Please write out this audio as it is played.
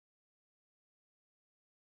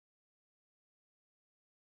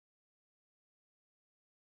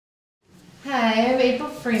Hi, I'm April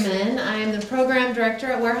Freeman. I'm the Program Director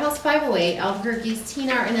at Warehouse 508, Albuquerque's Teen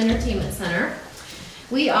Art and Entertainment Center.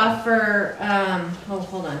 We offer,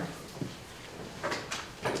 hold on.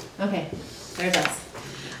 Okay, there's us.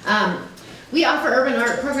 We offer urban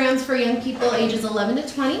art programs for young people ages 11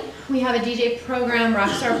 to 20. We have a DJ program, rock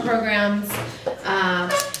star programs,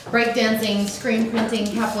 breakdancing, screen printing,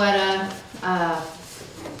 capoeira,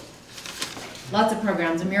 lots of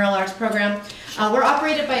programs, a mural arts program. We're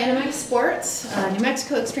operated by NMX Sports. New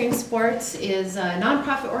Mexico Extreme Sports is a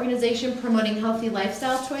nonprofit organization promoting healthy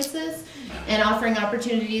lifestyle choices and offering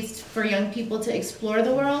opportunities for young people to explore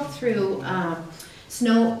the world through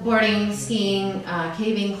snowboarding, skiing,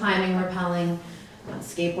 caving, climbing, rappelling,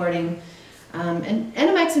 skateboarding. And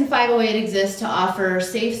NMX and 508 exist to offer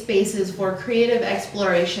safe spaces for creative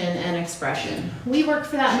exploration and expression. We work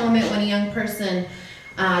for that moment when a young person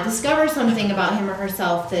discovers something about him or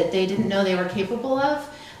herself that they didn't know they were capable of,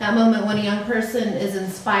 that moment when a young person is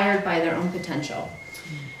inspired by their own potential.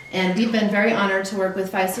 And we've been very honored to work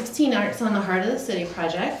with 516 Arts on the Heart of the City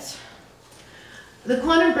project. The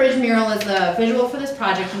Quantum Bridge mural is a visual for this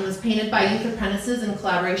project and was painted by youth apprentices in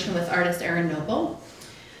collaboration with artist Aaron Noble.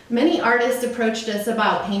 Many artists approached us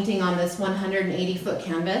about painting on this 180-foot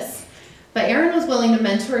canvas, but Aaron was willing to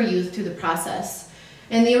mentor youth through the process.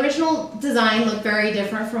 And the original design looked very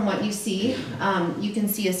different from what you see. You can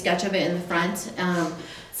see a sketch of it in the front.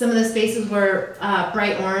 Some of the spaces were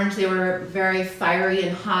bright orange. They were very fiery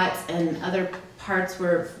and hot, and other parts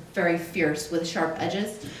were very fierce with sharp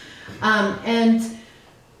edges. One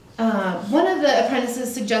of the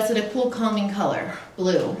apprentices suggested a cool, calming color,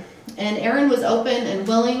 blue. And Aaron was open and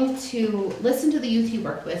willing to listen to the youth he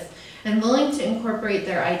worked with and willing to incorporate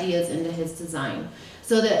their ideas into his design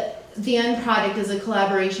so that the end product is a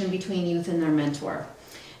collaboration between youth and their mentor.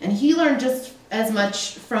 And he learned just as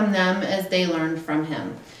much from them as they learned from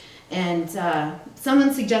him. And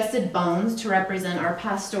someone suggested bones to represent our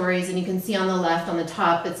past stories, and you can see on the left, on the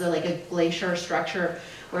top, it's like a glacier structure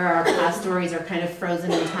where our past stories are kind of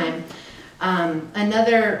frozen in time.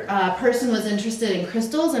 Another person was interested in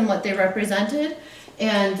crystals and what they represented,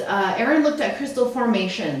 and Aaron looked at crystal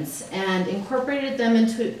formations and incorporated them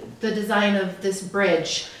into the design of this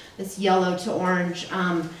bridge, this yellow to orange.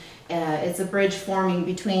 It's a bridge forming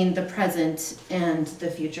between the present and the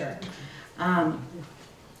future.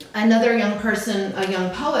 Another young person, a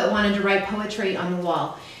young poet, wanted to write poetry on the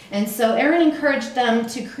wall. And so Aaron encouraged them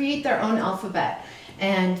to create their own alphabet.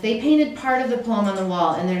 And they painted part of the poem on the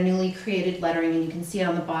wall in their newly created lettering, and you can see it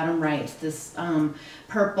on the bottom right, this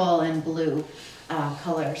purple and blue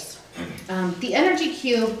colors. The Energy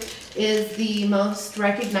Cube is the most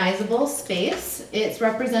recognizable space. It's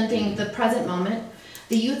representing the present moment,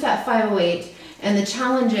 the youth at 508, and the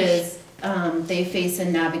challenges they face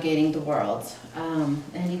in navigating the world.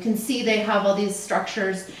 And you can see they have all these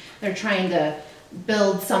structures. They're trying to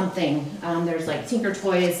build something. There's like Tinker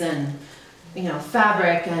Toys and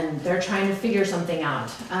fabric, and they're trying to figure something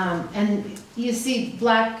out. And you see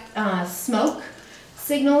black smoke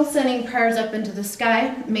signals sending prayers up into the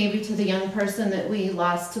sky, maybe to the young person that we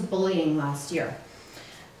lost to bullying last year.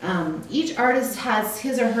 Each artist has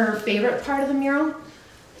his or her favorite part of the mural,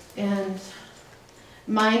 and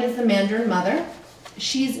mine is the Mandarin Mother.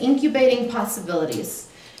 She's incubating possibilities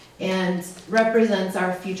and represents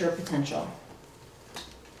our future potential.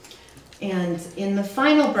 And in the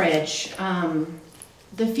final bridge,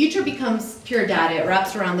 the future becomes pure data. It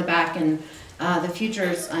wraps around the back, and the future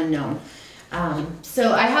is unknown.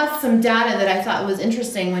 So I have some data that I thought was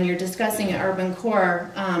interesting when you're discussing an urban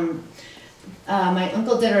core. My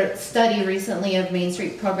uncle did a study recently of Main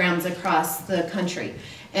Street programs across the country.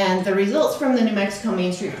 And the results from the New Mexico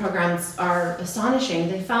Main Street programs are astonishing.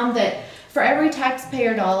 They found that for every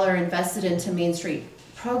taxpayer dollar invested into Main Street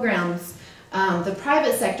programs, the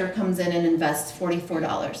private sector comes in and invests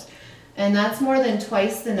 $44. And that's more than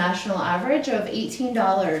twice the national average of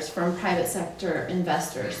 $18 from private sector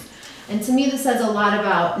investors. And to me, this says a lot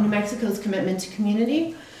about New Mexico's commitment to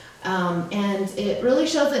community. And it really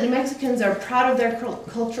shows that New Mexicans are proud of their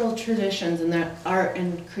cultural traditions and their art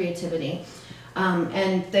and creativity.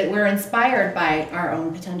 And that we're inspired by our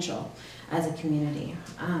own potential as a community.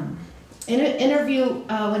 In an interview,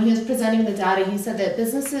 when he was presenting the data, he said that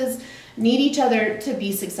businesses need each other to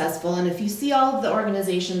be successful. And if you see all of the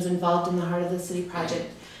organizations involved in the Heart of the City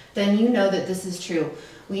project, then you know that this is true.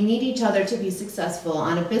 We need each other to be successful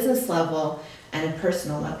on a business level and a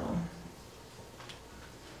personal level.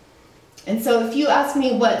 And so if you ask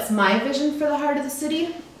me what's my vision for the Heart of the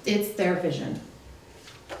City, it's their vision.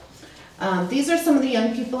 These are some of the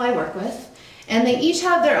young people I work with, and they each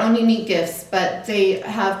have their own unique gifts, but they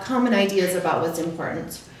have common ideas about what's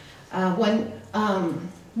important.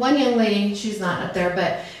 One young lady, she's not up there,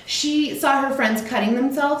 but she saw her friends cutting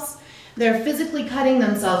themselves. They're physically cutting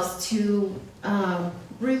themselves to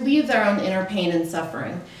relieve their own inner pain and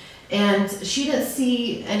suffering. And she didn't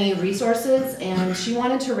see any resources, and she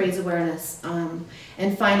wanted to raise awareness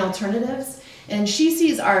and find alternatives. And she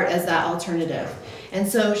sees art as that alternative. And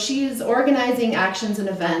so she's organizing actions and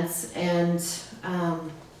events, and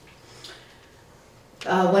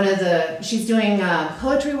she's doing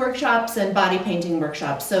poetry workshops and body painting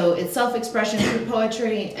workshops. So it's self-expression through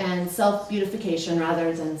poetry and self-beautification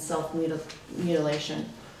rather than self-mutilation.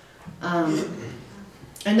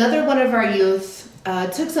 Another one of our youth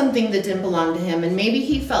took something that didn't belong to him, and maybe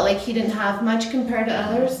he felt like he didn't have much compared to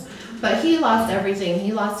others, but he lost everything.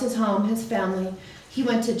 He lost his home, his family. He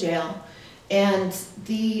went to jail. And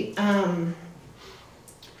the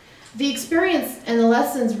experience and the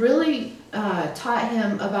lessons really taught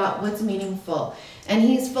him about what's meaningful. And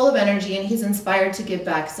he's full of energy, and he's inspired to give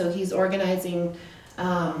back. So he's organizing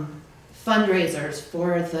fundraisers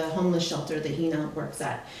for the homeless shelter that he now works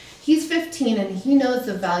at. He's 15, and he knows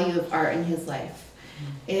the value of art in his life.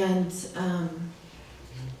 And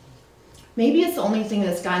maybe it's the only thing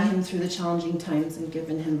that's gotten him through the challenging times and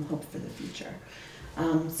given him hope for the future.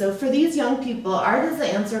 So for these young people, art is the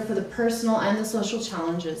answer for the personal and the social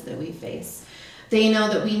challenges that we face. They know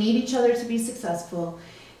that we need each other to be successful,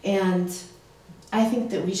 and I think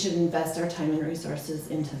that we should invest our time and resources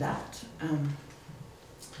into that.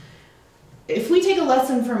 If we take a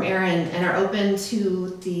lesson from Aaron and are open to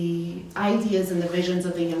the ideas and the visions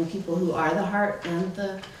of the young people who are the heart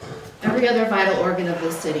and every other vital organ of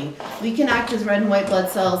this city, we can act as red and white blood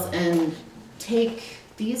cells and take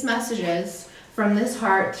these messages from this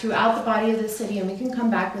heart throughout the body of the city, and we can come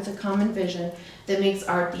back with a common vision that makes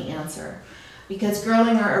art the answer. Because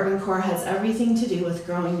growing our urban core has everything to do with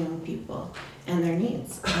growing young people and their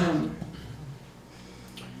needs.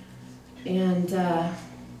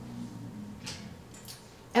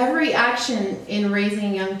 Every action in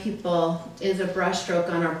raising young people is a brushstroke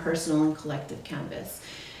on our personal and collective canvas.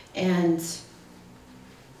 And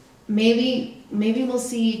maybe we'll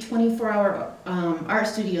see 24-hour art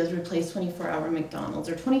studios replace 24-hour McDonald's,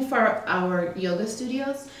 or 24-hour yoga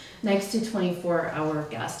studios next to 24-hour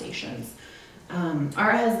gas stations.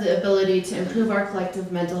 Art has the ability to improve our collective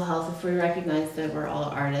mental health if we recognize that we're all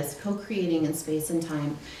artists, co-creating in space and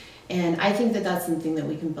time. And I think that that's something that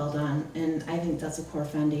we can build on, and I think that's a core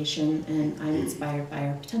foundation, and I'm inspired by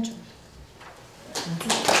our potential.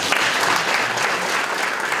 That's it.